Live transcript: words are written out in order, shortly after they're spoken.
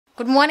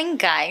Good morning,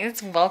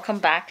 guys. Welcome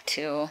back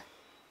to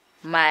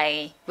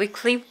my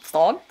weekly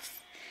vlogs.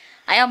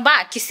 I am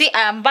back. You see,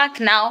 I am back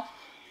now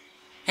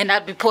and I'll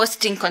be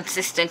posting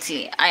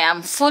consistently. I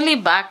am fully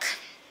back.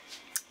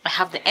 I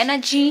have the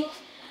energy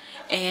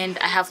and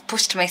I have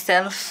pushed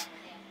myself.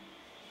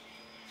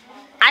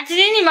 Auntie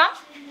Nima?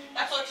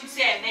 That's what you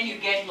say and then you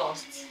get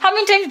lost. How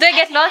many times do I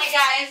get lost?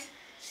 Hi guys,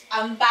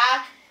 I'm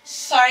back.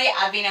 Sorry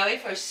I've been away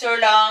for so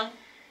long.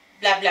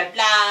 Blah blah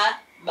blah.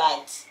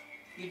 But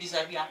you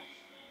disappear.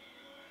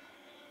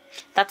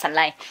 That's a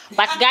lie.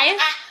 But guys,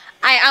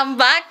 I am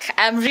back.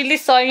 I'm really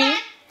sorry,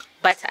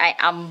 but I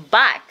am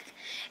back.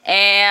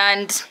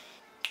 And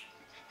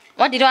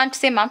what did you want to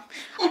say, ma'am?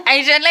 I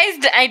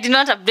realized I did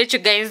not update you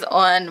guys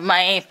on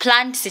my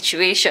plant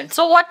situation.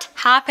 So what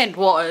happened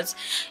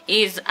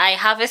is I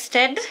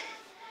harvested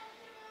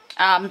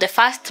the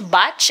first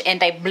batch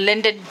and I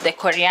blended the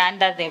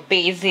coriander, the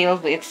basil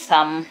with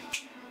some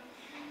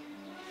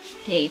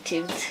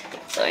natives.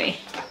 Sorry.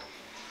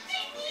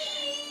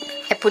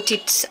 I put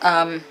it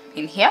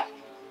in here,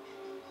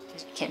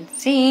 as you can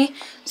see.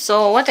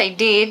 So what I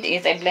did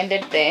is I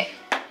blended the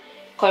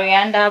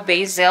coriander,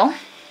 basil,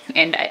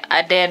 and I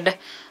added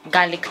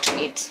garlic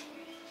to it,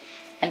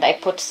 and I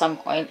put some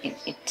oil in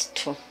it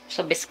too.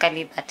 So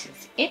basically that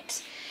is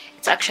it.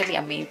 It's actually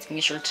amazing.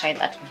 You should try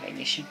that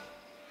combination.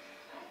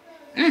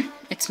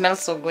 It smells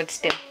so good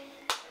still.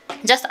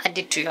 Just add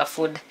it to your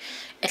food,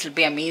 it'll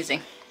be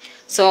amazing.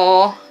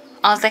 So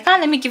I was like,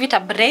 let me give it a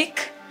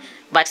break,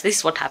 but this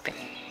is what happened.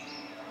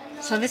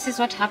 So this is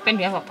what happened.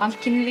 We have a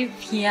pumpkin leaf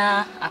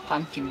here, a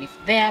pumpkin leaf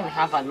there. We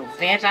have aloe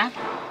vera.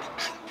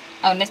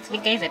 Honestly,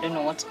 guys, I don't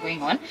know what's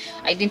going on.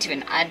 I didn't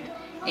even add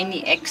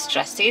any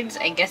extra seeds.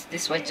 I guess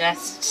this was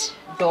just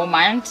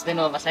dormant. Then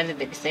all of a sudden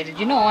they decided,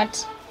 you know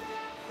what?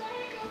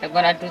 We're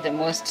gonna do the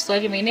most.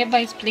 Sorry, my neighbor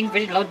is playing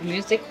very loud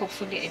music.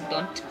 Hopefully I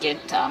don't get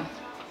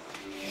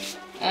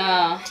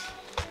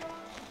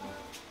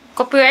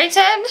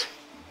copyrighted.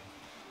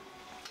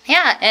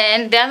 Yeah,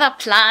 and the other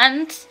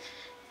plants,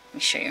 let me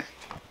show you.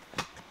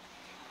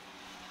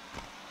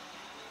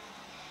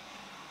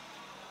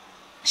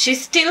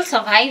 She's still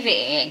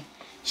surviving.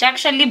 She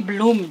actually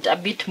bloomed a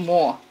bit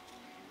more.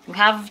 We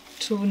have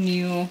two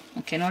new,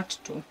 okay, not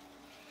two.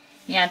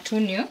 Yeah,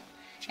 two new.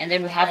 And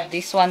then we have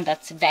this one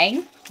that's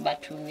dying,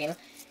 but we will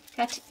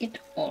cut it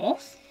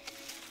off.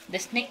 The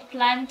snake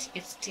plant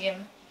is still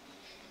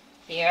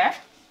here.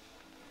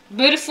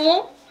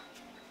 Beautiful.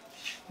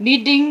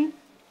 Needing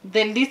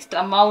the least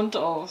amount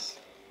of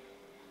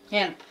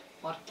help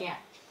or care.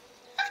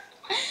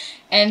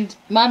 And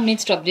mom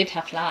needs to update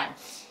her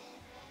flowers.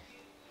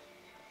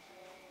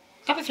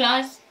 Happy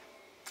flowers.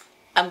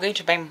 I'm going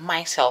to buy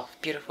myself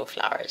beautiful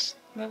flowers.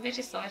 We're very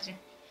sorry.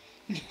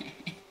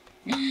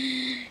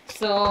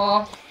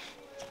 So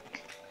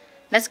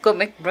let's go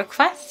make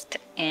breakfast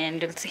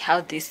and we'll see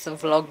how this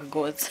vlog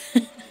goes.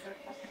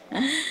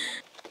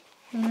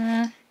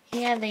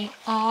 Here they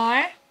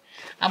are.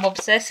 I'm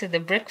obsessed with the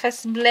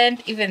breakfast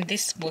blend. Even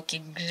this smoky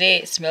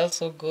gray smells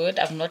so good.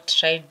 I've not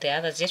tried the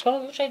others yet. What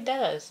have you tried the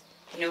others?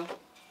 No,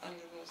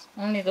 only those.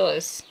 Only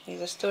those.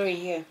 There's a story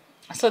here.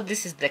 So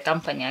this is the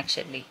company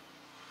actually.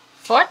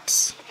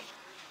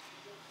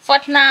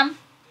 Fortnum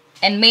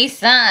and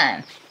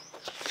Mason.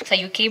 It's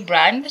a UK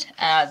brand.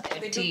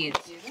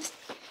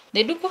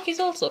 They do cookies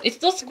also. It's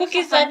those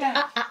cookies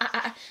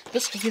that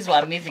those cookies were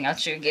amazing. I'll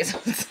show you guys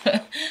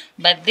also.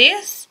 But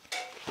this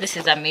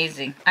is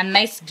amazing. A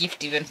nice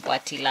gift even for a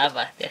tea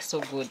lover. They're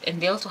so good. And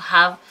they also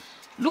have,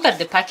 look at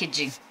the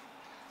packaging.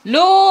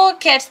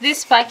 Look at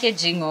this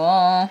packaging.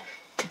 Oh,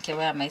 okay,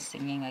 where am I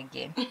singing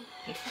again? Okay,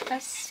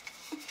 focus.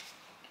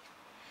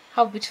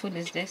 How beautiful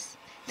is this?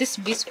 These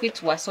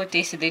biscuits were so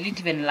tasty. They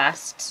didn't even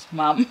last,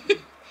 mom.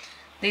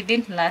 They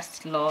didn't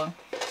last long.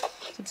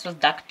 So this was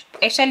dark.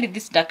 Actually,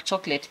 this dark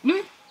chocolate.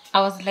 I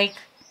was like,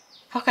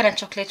 how can a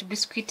chocolate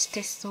biscuit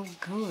taste so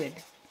good?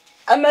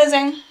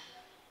 Amazing.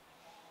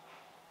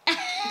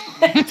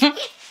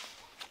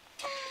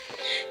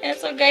 And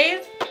so,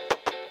 guys,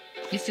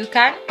 if you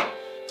can,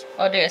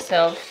 order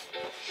yourself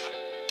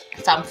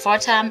some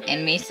Fortnum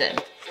and Mason.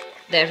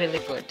 They're really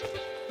good.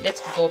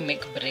 Let's go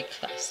make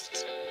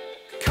breakfast.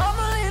 Come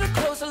a little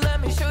closer, let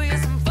me show you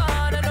some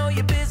fun. I know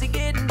you're busy,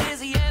 getting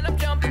dizzy, and I'm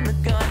jumping the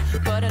gun.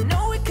 But I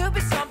know it could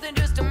be something,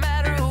 just a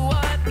matter of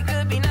what. We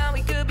could be now,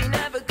 we could be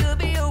never, could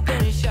be open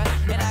and shut.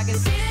 And I can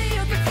see that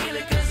you can feel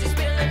it, cause you're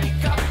spilling your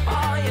cup.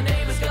 All your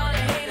neighbors gonna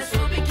hate us,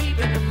 we'll be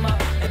keeping them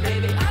up. And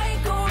baby, I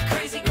ain't going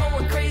crazy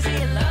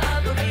in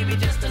love. But maybe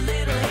just a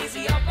little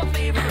hazy off my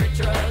favorite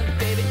drug.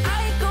 Baby,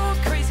 I ain't going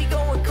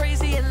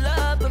crazy in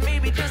love. But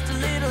maybe just a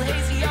little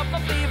hazy off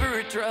my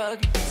favorite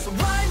drug. So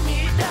wind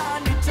me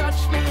down, you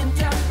touch me and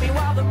tell me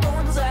while the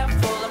moon's half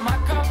full and my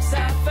cup's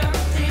half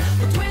empty.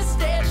 We'll twist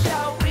and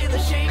shout with a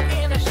shake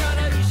and a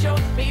shudder. You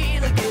showed me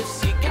the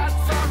gifts you got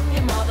from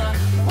your mother.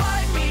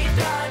 Wind me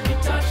down, you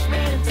touch me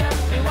and tell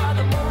me while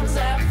the moon's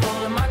half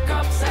full and my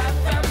cup's half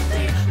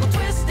empty. We'll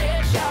twist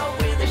and shout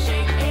with a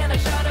shake and a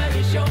shudder.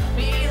 You showed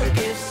me the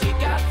gifts you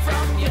got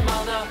from your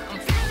mother. I'm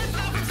feeling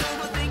love, so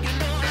I think you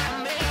know that,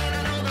 man.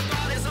 I know the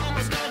party's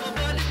almost over,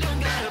 but it don't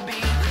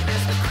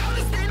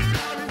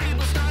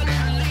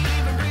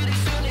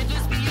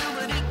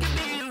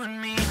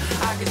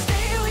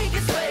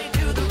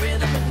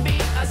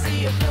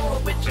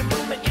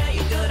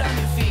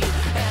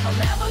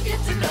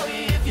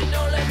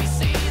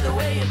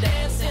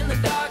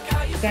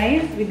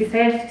Guys, we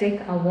decided to take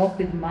a walk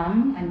with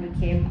mom and we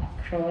came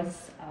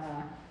across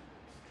a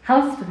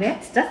house to let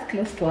just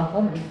close to our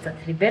home. It's a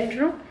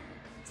 3-bedroom.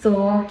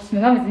 So my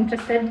mom is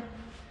interested.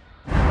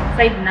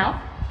 Inside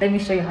now. Let me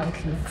show you how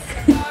it looks.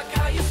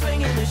 How you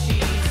swinging the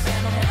sheets,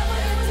 and I'm never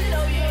able to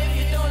know you if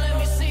you don't let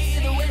me see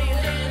the way you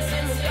dance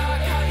in the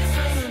dark. How you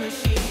swinging the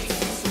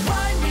sheets. So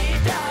wind me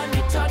down,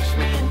 you touch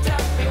me and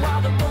tap me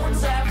while the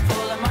moon's half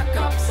full and my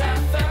cup's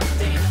half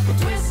empty. We'll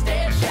twist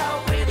and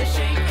shout with a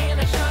shake and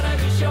a shudder.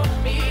 You show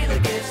me the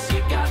gifts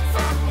you got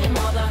from your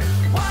mother.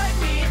 Wind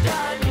me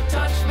down, you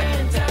touch me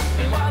and tap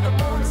me while the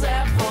moon's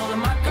half full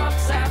and my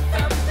cup's half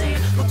empty.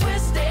 We'll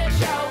twist and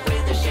shout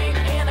with a shake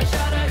and a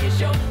shudder. You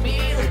show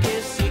me the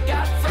gifts you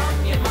got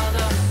from your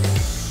mother.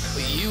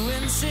 But you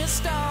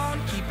insist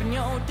on keeping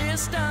your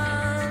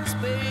distance,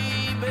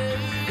 baby.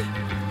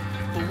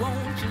 But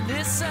won't you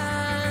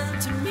listen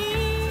to me?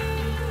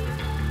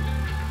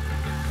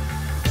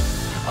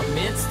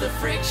 Amidst the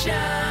friction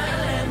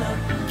and the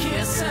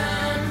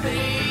kissing,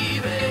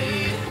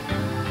 baby,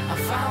 I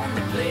found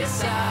the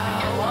place I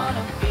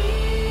wanna be.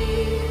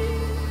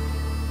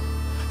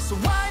 So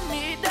wind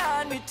me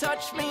down, you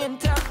touch me and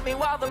tempt me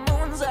while the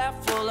moon's half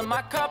full and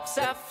my cup's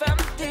half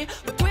empty.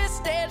 But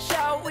twist and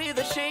shout with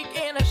a shake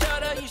and a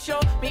shudder. You show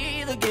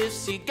me the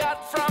gifts you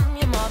got from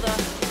your mother.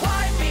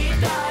 Wind me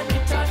down, you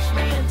touch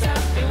me and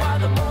tempt me while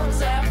the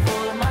moon's half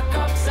full and my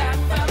cup's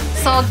half empty.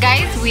 So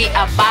guys, we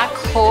are back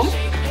home.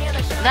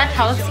 That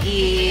house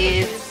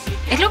is...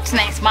 It looks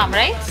nice, mom,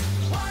 right?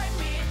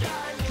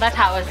 That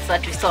house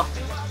that we saw.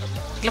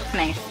 Looks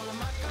nice.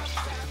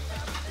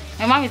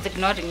 My mom is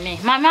ignoring me.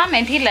 My mom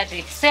and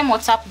Hillary, same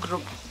WhatsApp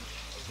group.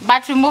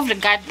 But we moved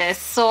regardless.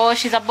 So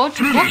she's about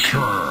to cook.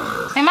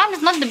 My mom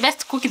is not the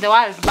best cook in the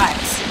world, but...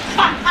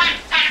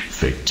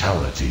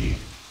 Fatality.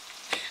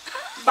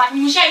 But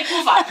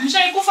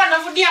Mshaikufa na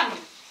food yangu.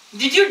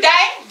 Did you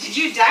die? Did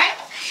you die?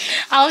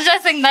 I was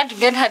just saying that to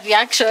get her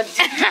reaction.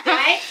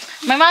 Die?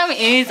 My mom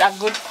is a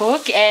good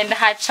cook and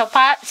her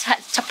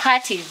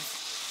chapatis,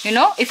 you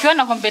know, if you want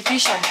a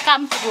competition,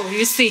 come through,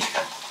 you see.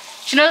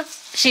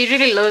 She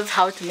really knows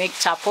how to make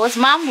chapos.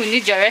 Mom, we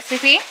need your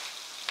recipe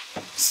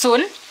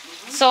soon.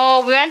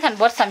 So we went and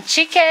bought some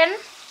chicken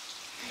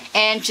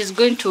and she's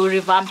going to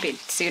revamp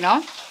it, you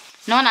know.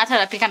 No nata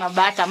napika na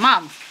butter,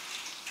 mom.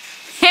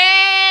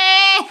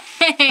 Hey!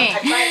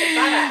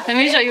 Let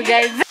me show you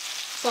guys.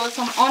 So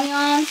some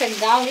onions and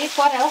garlic.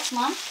 What else,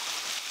 mom?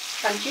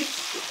 Some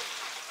chips.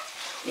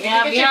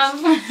 Yeah, we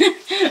have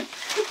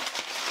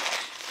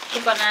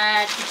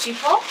coconut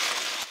chipo,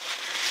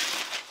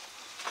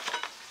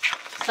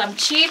 some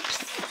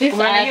chips. These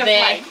are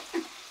the...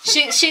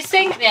 She's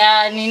saying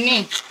they're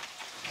nini.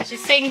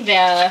 She's saying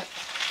they're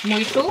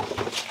muito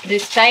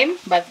this time,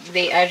 but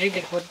they are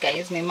really good,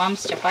 guys. My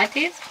mom's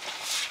chapatis.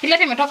 Ile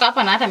imetoka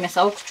hapa na hata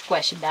amesahau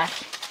kuchukua shida.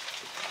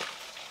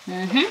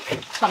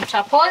 Some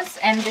chapos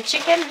and the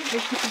chicken. This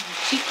is the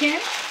chicken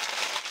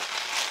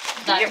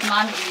that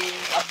mom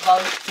is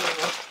about to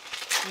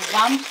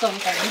revamp, so we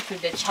can eat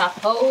with the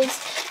chapos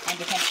and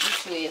we can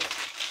eat with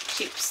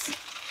chips.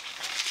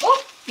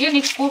 Oh, you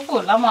need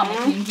full. Mama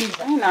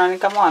amekuingiza. Na ni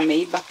kama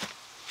wameiba.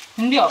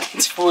 Ndio.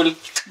 It's full.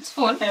 It's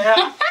full.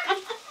 Yeah.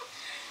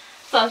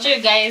 So I'll show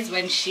you guys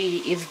when she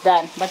is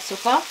done. But so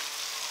far,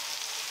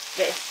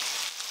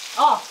 this.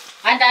 Oh,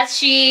 and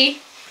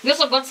we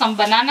also got some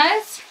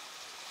bananas.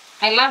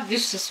 I love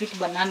these sweet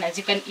bananas.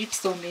 You can eat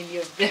so many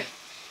of them.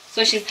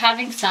 So she's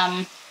having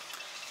some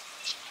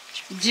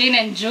gin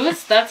and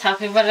juice. That's her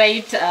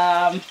favorite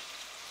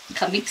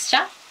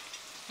mixture.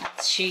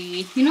 As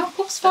she, you know,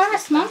 cooks for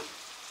us, mom.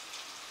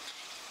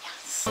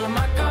 Yes.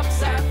 My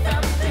cup's half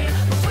empty.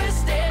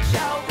 Twist and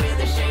shout with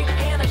a shake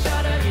and a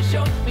shudder. You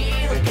show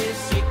me the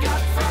gifts you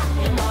got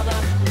from your mother.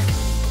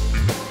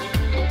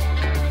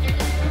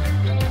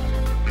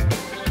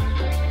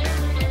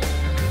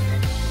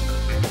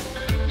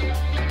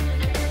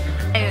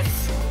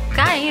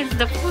 Guys,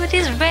 the food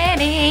is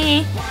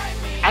ready.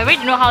 I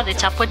already know how the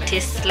chapo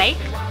tastes like,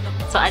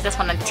 so I just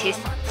want to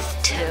taste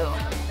too.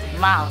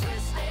 Wow,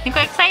 I'm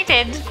quite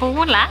excited.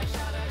 Kuhula.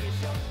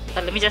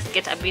 But let me just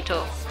get a bit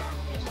of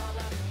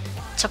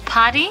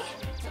chapati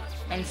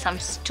and some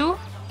stew,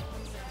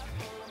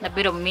 a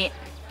bit of meat.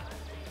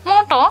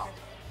 Moto.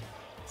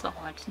 So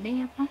what's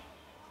there?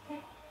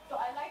 So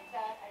I like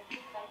that. I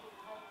think that would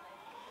come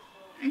like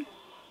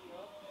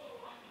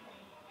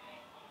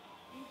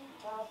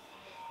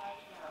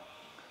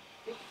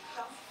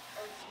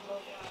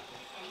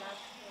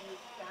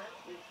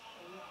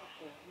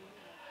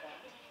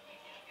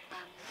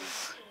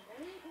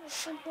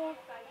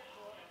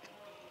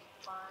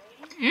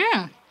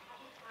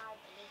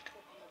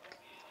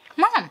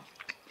Mom.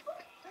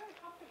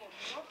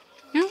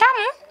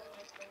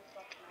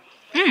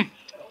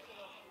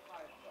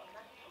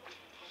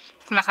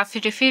 Kuna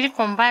kafirifiri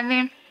kwa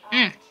mbali.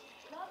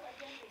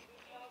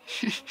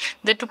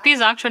 The tupi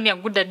is actually a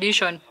good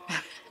addition.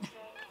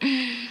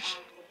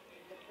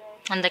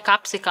 And the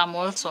capsicum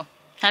also.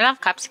 I love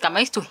capsicum. I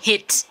used to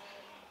hate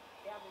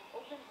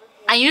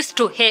I used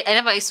to hate, I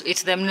never used to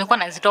eat them.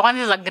 Ones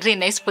are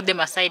green, I used to put them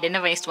aside. I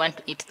never used to want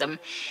to eat them.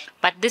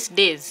 But these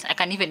days, I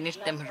can even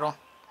eat them raw.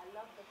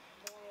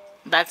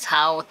 That's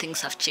how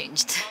things have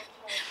changed.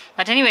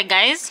 But anyway,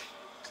 guys,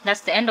 that's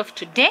the end of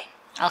today.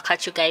 I'll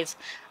catch you guys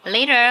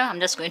later.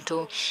 I'm just going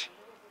to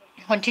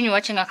continue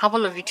watching a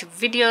couple of YouTube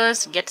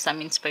videos, get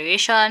some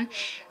inspiration.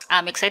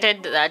 I'm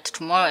excited that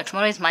tomorrow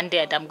is Monday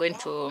and I'm going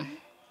to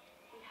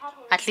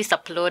at least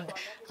upload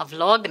a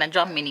vlog and a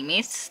job mini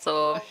miss.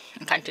 So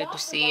I can't wait to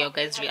see your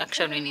guys'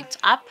 reaction when it's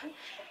up.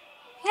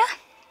 Yeah,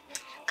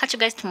 catch you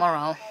guys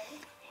tomorrow.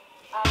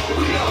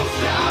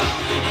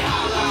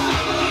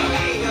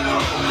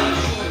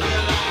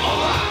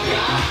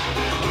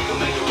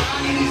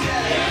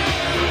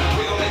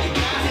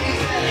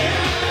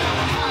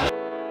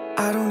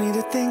 I don't need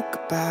to think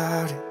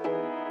about it.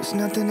 There's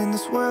nothing in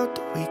this world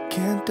that we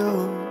can't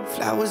do.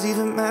 Flowers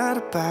even mad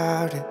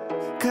about it,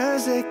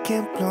 'cause they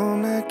can't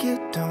bloom like you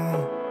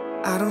don't.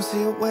 I don't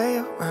see a way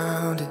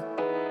around it,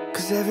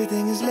 'cause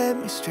everything has led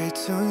me straight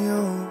to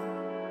you.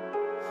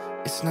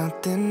 It's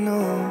nothing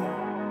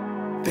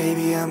new.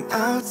 Baby, I'm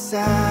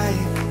outside,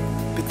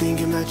 been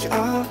thinking about you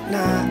all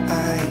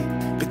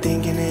night. Been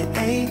thinking it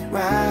ain't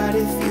right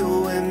if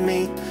you and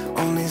me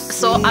only.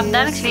 So I'm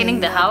done cleaning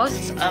the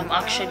house. I'm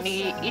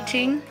actually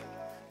eating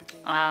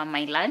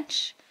my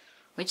lunch,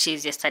 which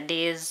is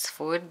yesterday's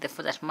food, the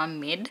food that mom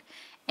made.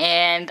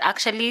 And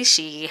actually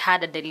she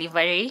had a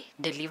delivery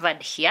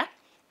delivered here,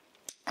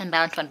 and I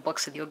want to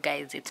unbox with you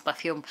guys. It's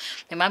perfume.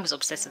 My mom is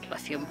obsessed with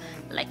perfume,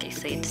 like I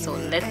said. So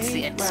let's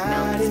see and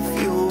smell.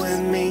 If you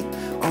and me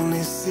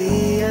only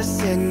see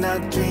us in our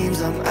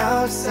dreams. I'm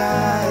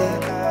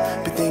outside,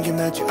 been thinking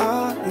about you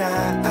all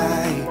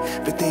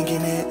night. Been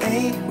thinking it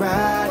ain't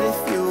right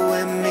if you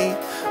and me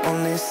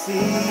only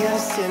see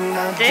us in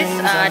our dreams.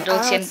 This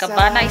Dolce &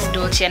 Gabbana is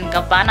Dolce &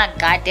 Gabbana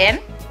Garden.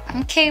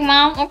 Okay,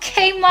 mom.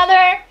 Okay,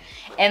 mother.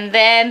 And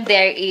then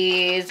there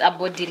is a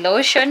body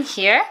lotion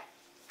here.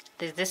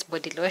 There's this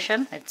body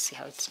lotion. Let's see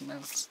how it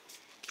smells.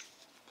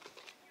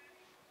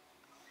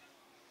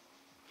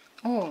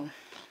 Oh,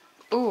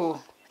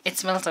 oh, it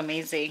smells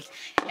amazing.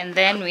 And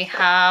then we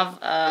have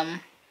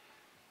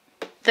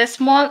the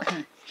small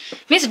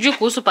Miss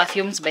Jukusu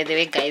perfumes, by the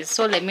way, guys.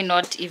 So let me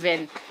not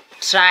even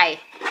try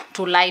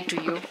to lie to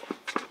you.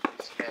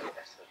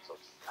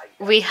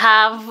 We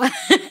have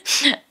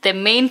the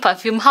main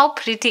perfume. How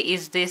pretty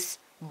is this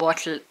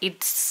bottle?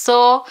 It's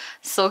so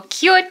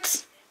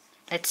cute.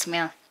 Let's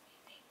smell.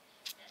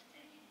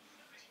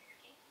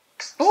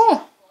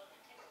 Oh,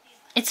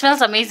 it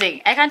smells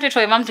amazing. I can't wait for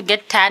my mom to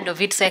get tired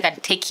of it so I can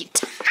take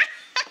it.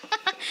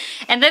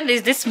 And then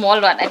there's this small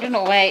one. I don't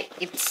know why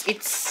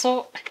it's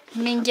so.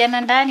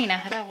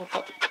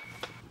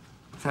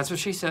 That's what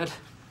she said.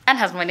 And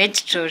has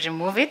managed to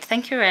remove it.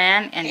 Thank you,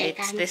 Ryan. And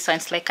it's this one.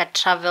 It's like a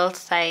travel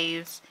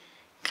size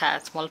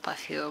small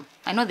perfume.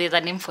 I know there's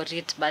a name for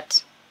it,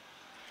 but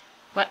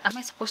what am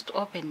I supposed to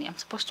open it? I'm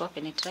supposed to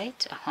open it,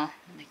 right?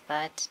 Like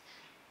that.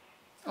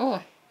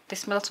 Oh,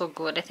 this smells so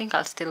good. I think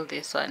I'll steal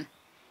this one.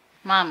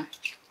 Mom,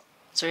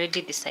 it's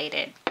already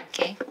decided.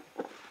 Okay.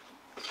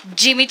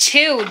 Jimmy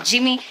Choo.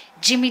 Jimmy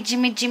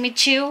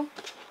Choo.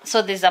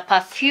 So there's a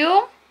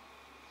perfume.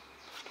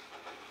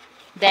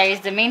 There is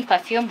the main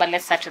perfume, but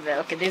let's start with the...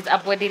 Okay, there's a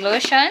body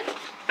lotion.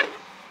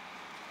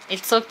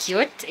 It's so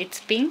cute.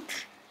 It's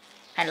pink.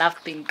 I love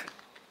pink.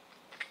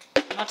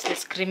 Not the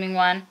screaming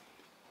one.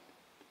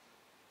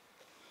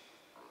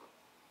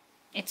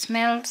 It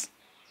smells...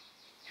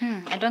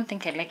 I don't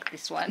think I like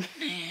this one.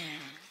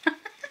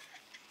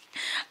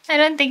 I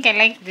don't think I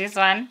like this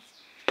one.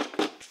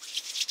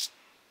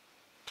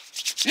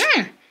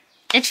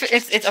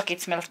 It's okay.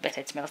 It smells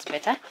better. It smells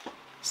better.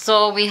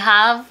 So we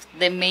have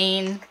the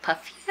main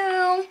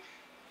perfume.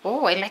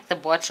 Oh, I like the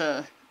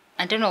bottle.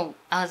 I don't know.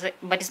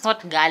 But it's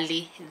not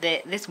girly.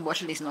 This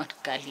bottle is not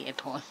girly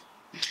at all.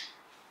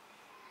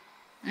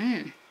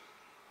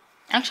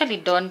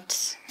 Actually,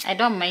 I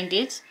don't mind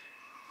it,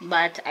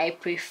 but I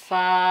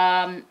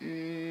prefer.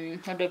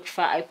 What do I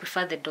prefer? I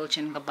prefer the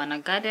Dolce &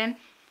 Gabbana Garden.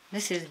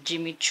 This is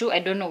Jimmy Choo. I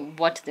don't know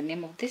what the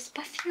name of this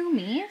perfume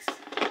is.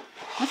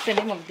 What's the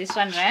name of this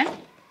one, Ryan?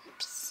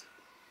 Oops.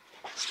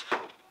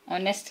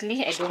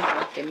 Honestly, I don't know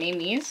what the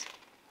name is.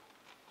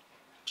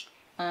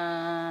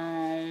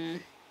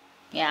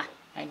 Yeah,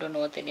 I don't know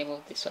what the name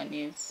of this one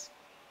is.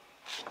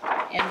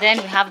 And then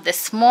we have the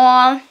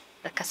small,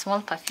 like a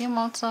small perfume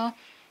also.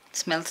 It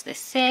smells the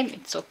same.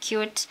 It's so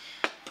cute.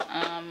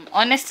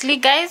 Honestly,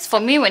 guys, for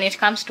me, when it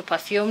comes to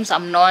perfumes,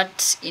 I'm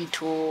not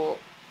into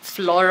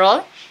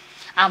floral.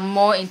 I'm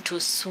more into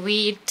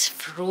sweet,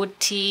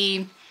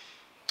 fruity,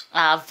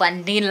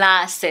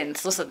 vanilla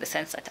scents. Those are the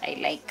scents that I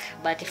like.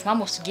 But if mom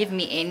was to give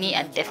me any,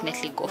 I'd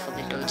definitely go for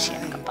the Dolce &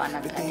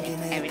 Gabbana Garden.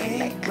 I really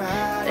like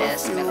the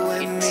smell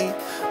of it.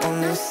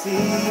 Only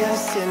see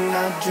us in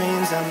our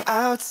dreams. I'm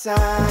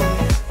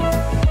outside.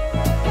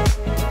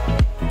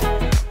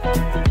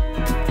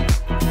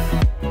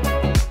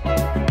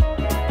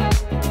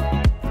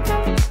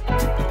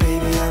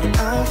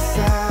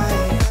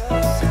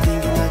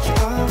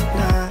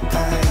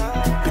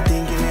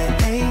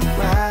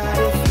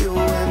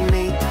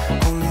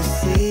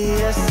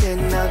 us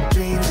in our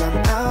dreams. I'm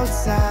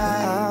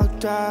outside.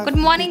 Good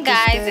morning,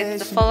 guys.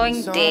 It's the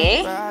following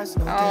day.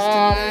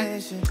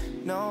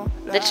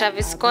 The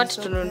Travis Scott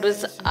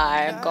Tunundus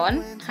are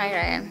gone. Hi,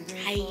 Ryan.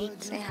 Hi.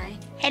 Say hi.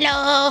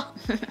 Hello.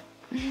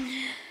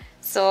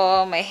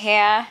 So my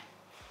hair,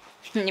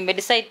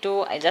 decide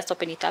to I just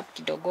open it up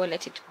kidogo,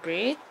 let it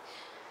breathe.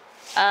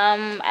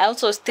 I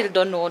also still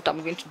don't know what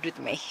I'm going to do with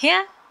my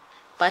hair,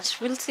 but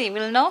we'll see,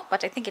 we'll know.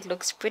 But I think it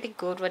looks pretty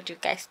good. What do you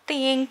guys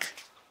think?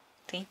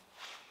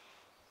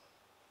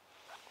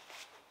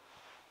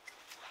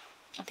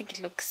 I think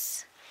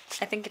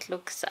it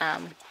looks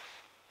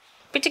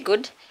pretty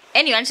good.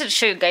 Anyway, I wanted to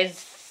show you guys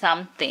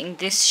something.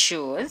 These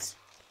shoes.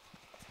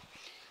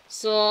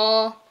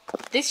 So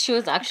these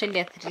shoes are actually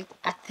a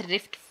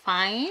thrift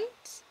find,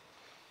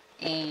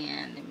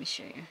 and let me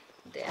show you.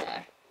 They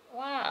are,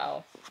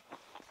 wow,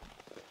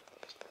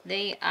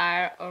 they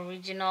are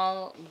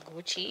original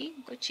Gucci.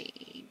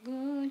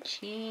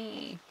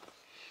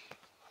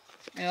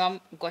 My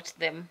mom got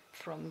them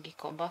from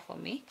Gikomba for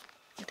me.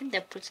 I think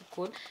they're pretty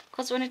cool,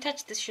 because when I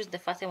touched these shoes the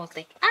first time I was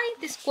like,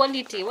 this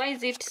quality, why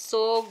is it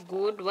so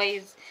good? Why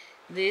is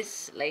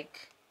this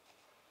like,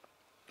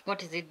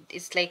 what is it?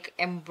 It's like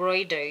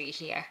embroidery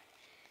here.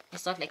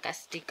 It's not like a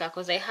sticker,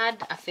 because I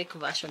had a fake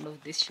version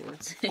of these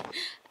shoes.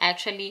 I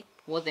actually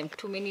wore them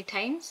too many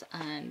times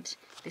and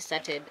they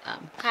started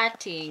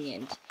cutting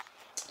and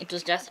it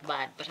was just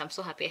bad. But I'm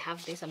so happy I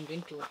have this. I'm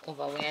going to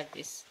overwear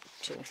this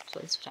too, so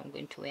this is what I'm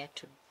going to wear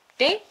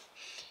today.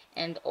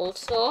 And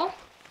also,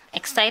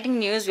 exciting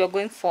news, we're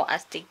going for a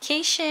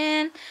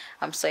staycation.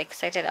 I'm so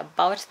excited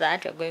about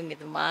that. We're going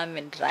with Mom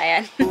and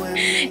Ryan.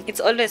 It's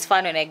always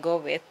fun when I go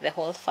with the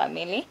whole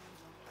family,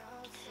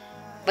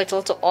 but it's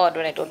also odd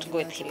when I don't go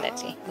with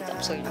Hilati, because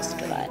I'm so used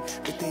to that.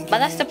 But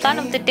that's the plan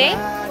of the day,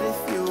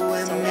 so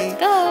let's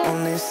go.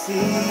 Only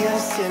see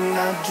us in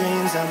our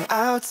dreams. I'm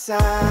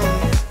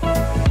outside.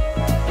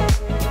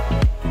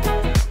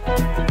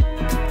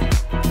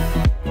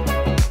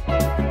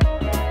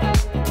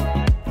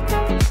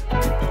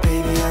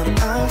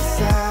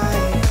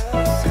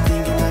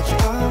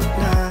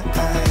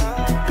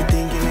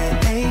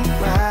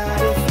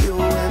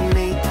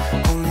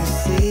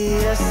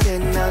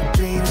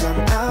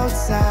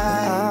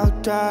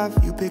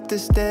 You pick the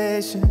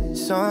station,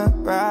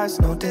 sunrise,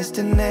 no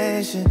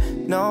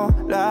destination, no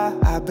lie.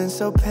 I've been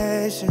so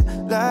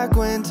patient, like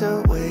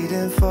winter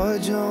waiting for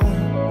June.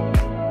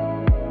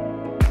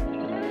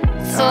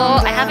 So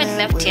I haven't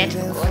left yet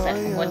because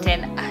I've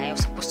forgotten. I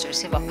was supposed to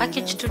receive a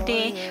package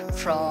today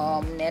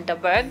from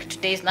Nederberg.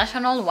 Today is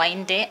National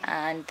Wine Day,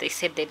 and they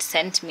said they'd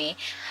sent me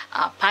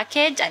a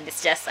package, and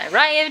it's just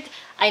arrived.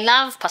 I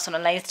love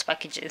personalized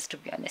packages, to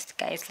be honest,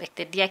 guys. Like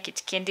the Dear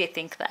Kit Kendy, I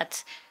think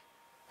that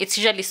it's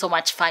usually so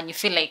much fun. You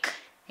feel like,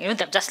 you know,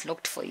 they've just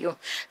looked for you.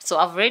 So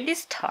I've already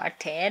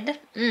started.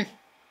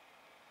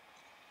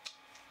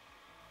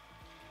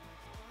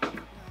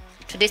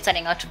 Today's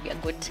turning out to be a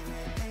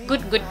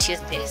good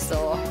Tuesday.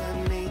 So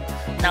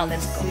now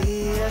let's go.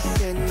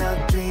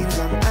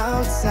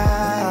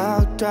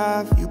 I'll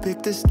drive, you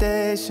pick the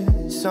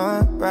station,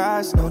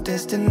 sunrise, no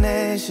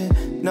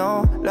destination,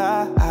 no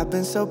lie. I've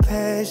been so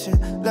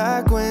patient,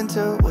 like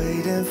winter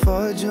waiting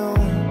for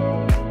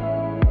June.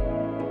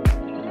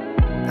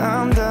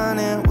 I'm done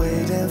and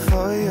waiting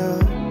for you,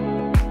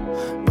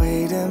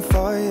 waiting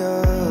for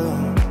you.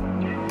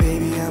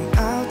 Baby, I'm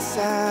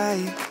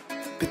outside,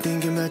 been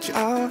thinking about you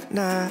all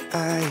night.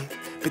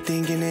 Been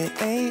thinking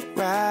it ain't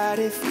right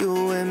if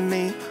you and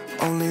me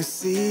only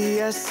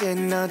see us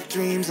in our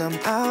dreams. I'm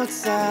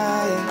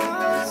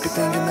outside, been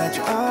thinking about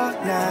you all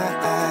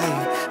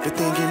night. Been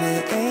thinking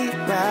it ain't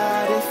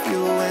right if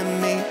you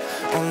and me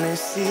only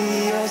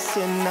see us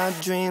in our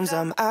dreams.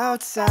 I'm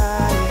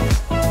outside.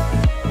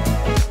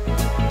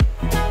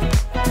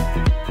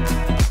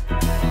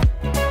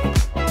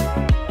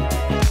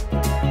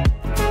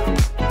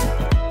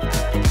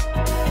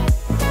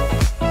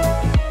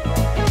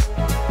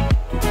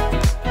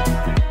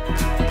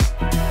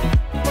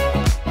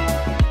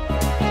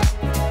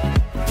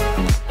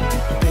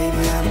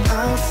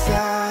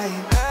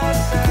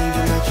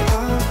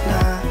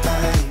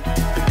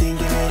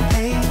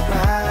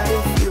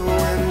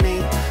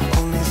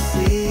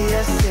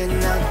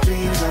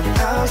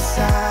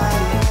 Outside.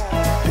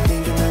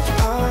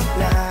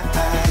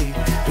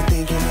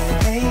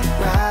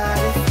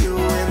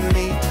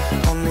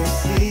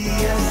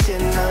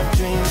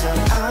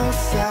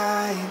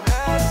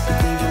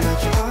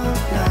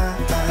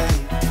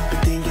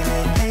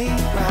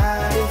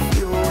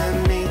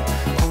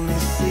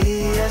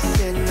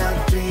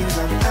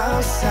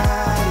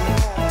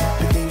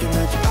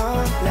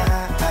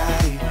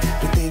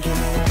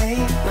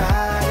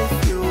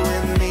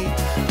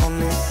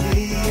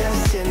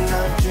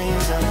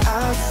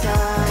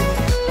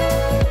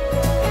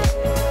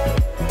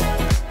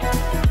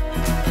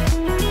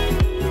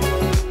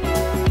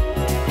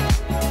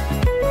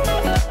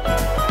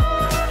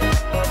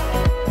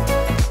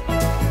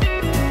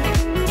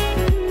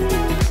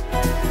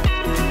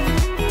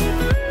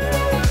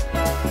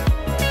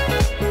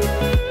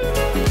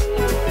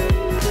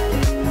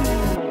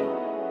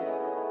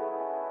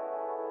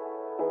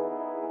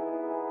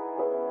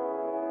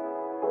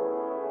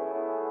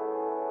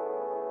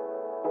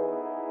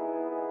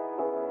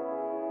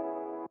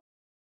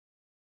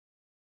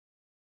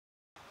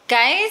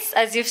 Guys,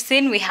 as you've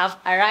seen, we have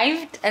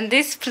arrived, and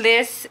this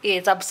place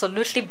is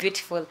absolutely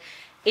beautiful.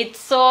 It's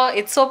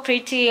so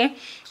pretty,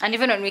 and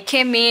even when we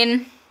came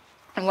in,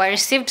 we were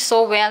received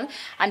so well,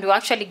 and we were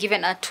actually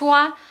given a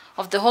tour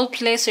of the whole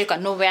place so you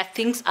can know where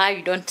things are.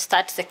 You don't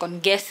start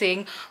second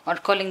guessing or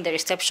calling the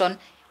reception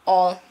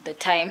all the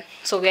time.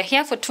 So we are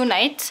here for 2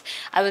 nights.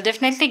 I will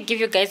definitely give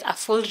you guys a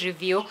full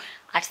review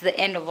at the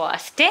end of our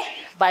stay,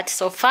 but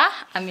so far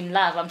I'm in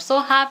love. I'm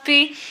so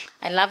happy.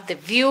 I love the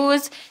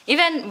views,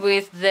 even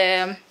with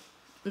the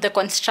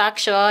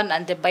construction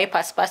and the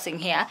bypass passing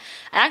here.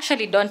 I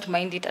actually don't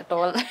mind it at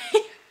all.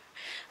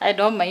 I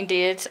don't mind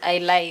it. I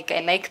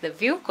like the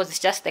view because it's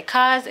just the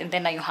cars, and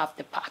then now you have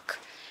the park.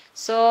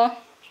 So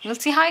we'll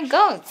see how it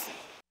goes.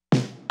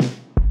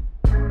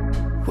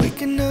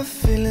 Waking up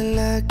feeling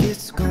like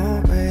it's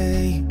gonna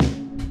rain.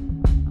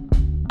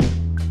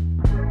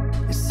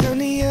 It's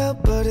sunny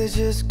out, but it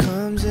just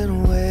comes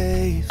in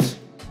waves.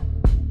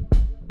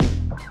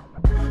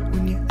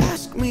 When you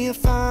ask me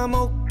if I'm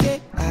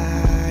okay,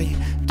 I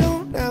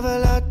don't have a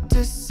lot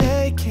to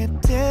say.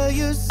 Can't tell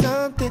you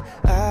something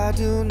I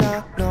do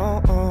not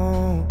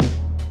know.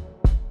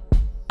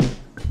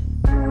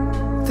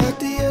 Thought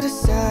the other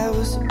side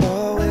was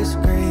always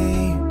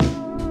green.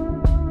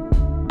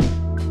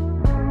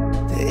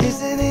 There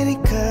isn't any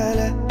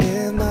color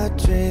in my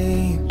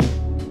dreams.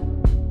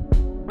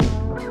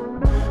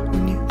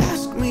 When you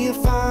ask me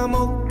if I'm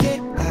okay,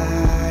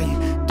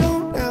 I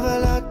don't have a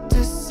lot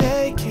to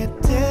say.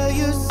 Can't tell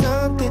you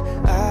something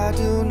I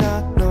do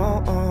not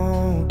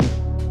know.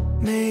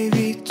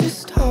 Maybe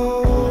just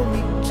hold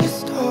me,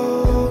 just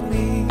hold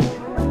me.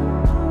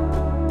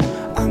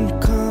 I'm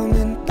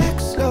coming back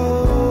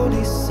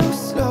slowly, so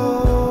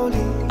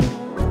slowly.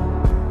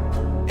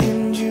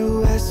 And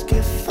you ask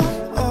if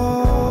I'm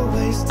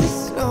always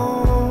this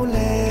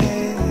lonely.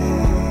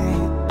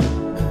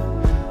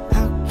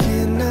 How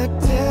can I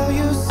tell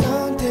you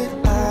something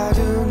I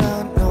do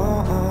not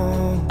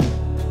know?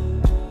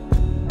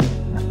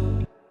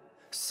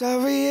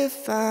 Sorry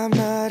if I'm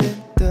not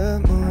in the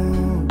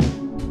mood.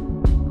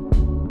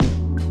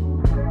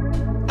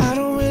 I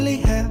don't really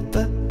have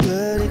a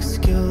good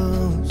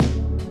excuse.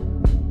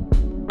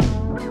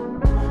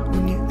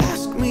 When you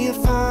ask me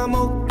if I'm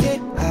okay,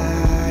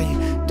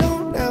 I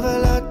don't have a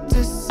lot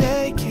to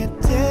say.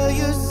 Can't tell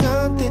you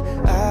something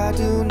I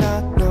do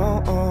not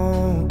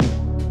know.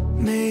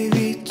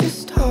 Maybe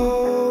just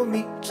hold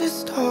me,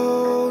 just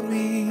hold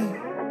me.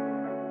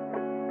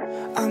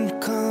 I'm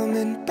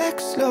coming back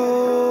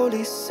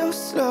slowly, so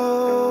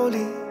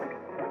slowly.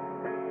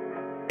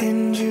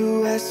 And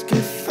you ask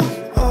if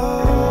I'm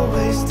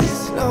always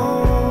this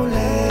lonely.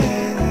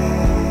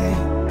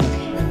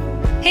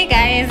 Hey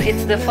guys,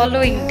 it's the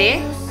following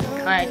day.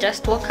 I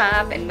just woke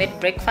up and made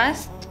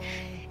breakfast,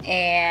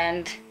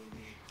 and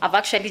I've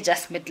actually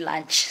just made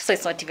lunch, so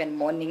it's not even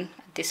morning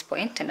at this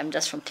point, and I'm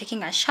just from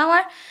taking a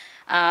shower.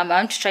 I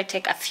want to try to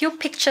take a few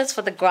pictures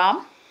for the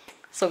gram,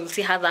 so we'll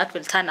see how that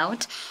will turn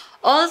out.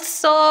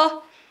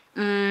 Also,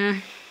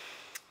 my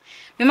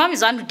mom is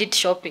the one who did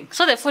shopping,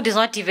 so the food is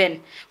not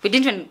even,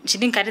 she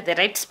didn't carry the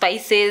right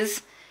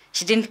spices,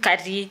 she didn't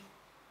carry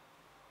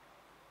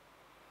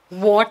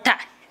water,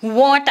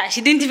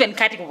 she didn't even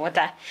carry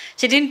water,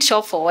 she didn't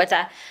shop for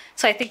water.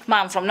 So I think,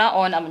 mom, from now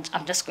on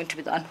I'm just going to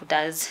be the one who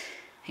does,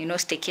 you know,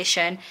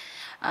 staycation,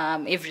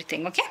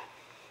 everything. Okay,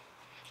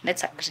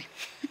 let's agree.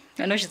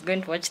 I know she's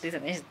going to watch this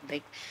and she's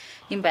like,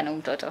 imba na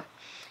mtoto.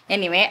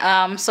 Anyway,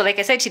 so like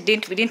I said,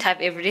 we didn't have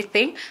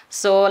everything.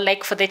 So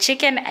like for the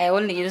chicken, I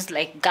only used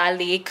like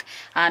garlic,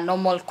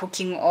 normal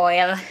cooking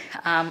oil.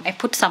 I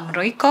put some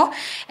roiko,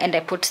 and I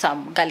put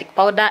some garlic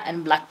powder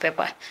and black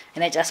pepper,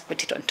 and I just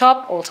put it on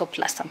top, also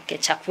plus some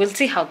ketchup. We'll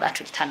see how that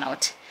will turn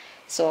out.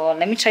 So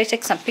let me try to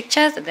take some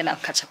pictures, and then I'll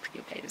catch up with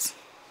you guys.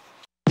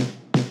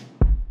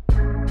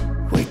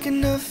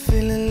 Waking up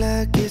feeling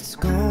like it's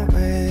gonna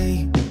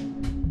rain.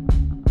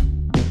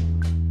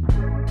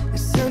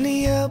 It's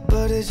sunny out,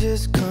 but it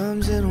just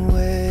comes in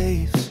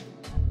waves.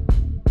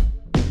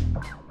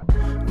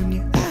 When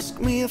you ask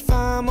me if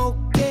I'm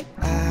okay,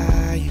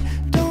 I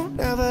don't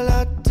have a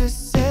lot to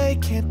say.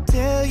 Can't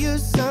tell you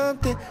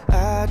something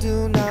I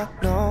do not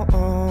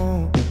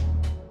know.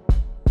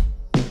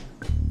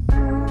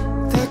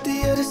 Thought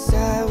the other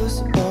side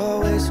was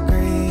always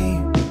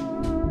green.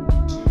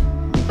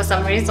 For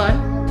some reason,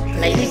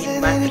 lighting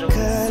in bathrooms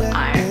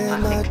are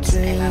perfect.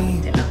 I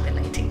love the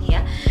lighting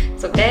here.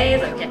 So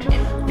guys, I'm here to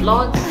end the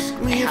vlog.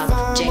 I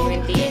have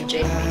genuinely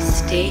enjoyed my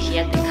stay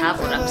here at the cave,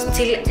 or I'm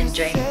still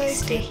enjoying my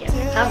stay here at the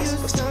cave. It's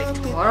supposed to be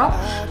tomorrow,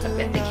 but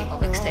we're thinking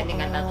of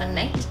extending another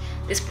night.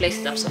 This place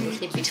is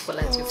absolutely beautiful,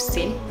 as you've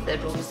seen. The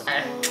rooms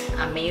are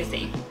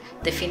amazing.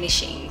 The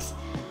finishings,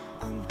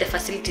 the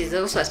facilities.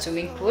 There's also a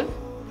swimming pool,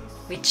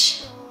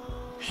 which,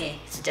 hey,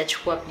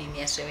 sijachukua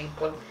mimi a swimming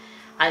pool.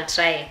 I'll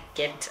try and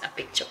get a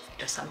picture of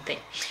it or something.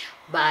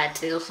 But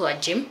there's also a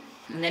gym,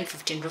 and then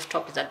 15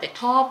 rooftop is at the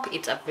top.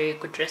 It's a very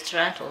good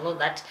restaurant, although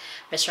that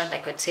restaurant,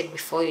 like I said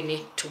before, you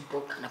need to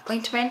book an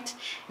appointment,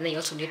 and then you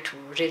also need to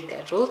read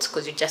their rules,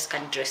 because you just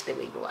can't dress the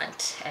way you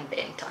want and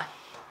enter.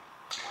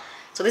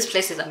 So this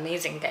place is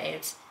amazing,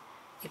 guys.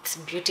 It's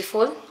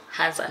beautiful,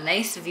 has a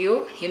nice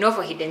view. You know,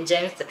 for hidden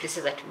gems, the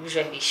places that we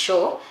usually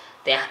show,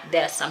 there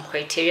are some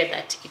criteria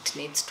that it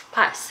needs to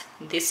pass.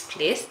 This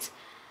place,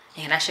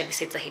 you can actually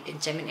say it's a hidden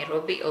gem in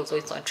Nairobi, although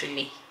it's not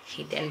really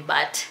hidden.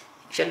 But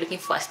if you're looking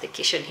for a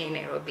staycation here in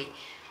Nairobi,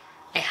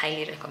 I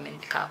highly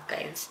recommend the Cave,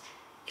 guys.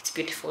 It's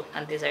beautiful,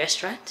 and there's a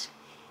restaurant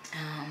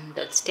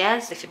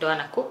downstairs if you don't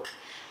want to cook.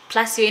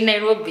 Plus, you're in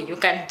Nairobi, you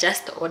can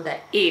just order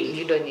in.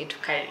 You don't need to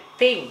carry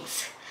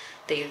things.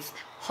 There's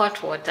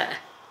hot water.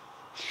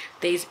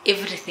 There's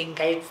everything,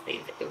 guys.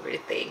 There's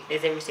everything.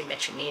 There's everything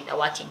that you need. A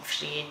working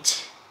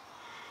fridge.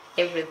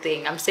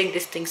 Everything. I'm saying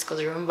these things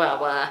because remember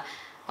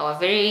our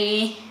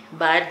very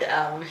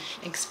bad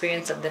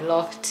experience at the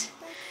loft.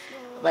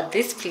 But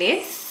this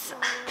place,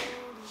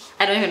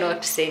 I don't even know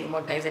what to say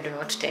anymore, guys. I don't know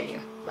what to tell you.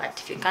 But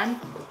if you can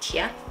book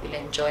here, you'll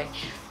enjoy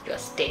your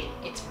stay.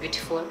 It's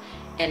beautiful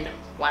and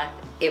worth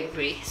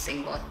every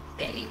single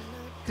penny.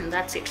 And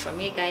that's it from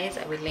me, guys.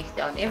 I will link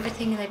down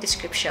everything in the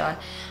description,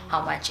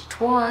 how much it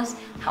was,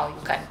 how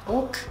you can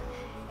book,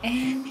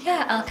 and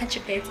yeah, I'll catch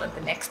you guys on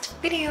the next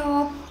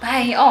video.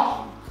 Bye.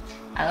 Oh,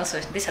 and also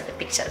these are the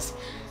pictures.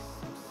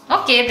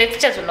 Okay, the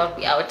pictures will not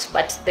be out,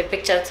 but the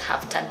pictures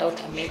have turned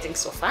out amazing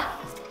so far.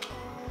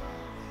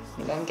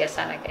 You don't get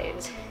sana,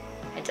 guys.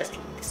 I just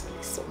love this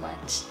place so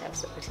much. I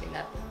absolutely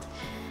love it.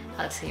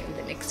 I'll see you in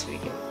the next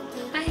video.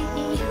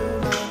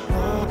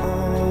 Bye.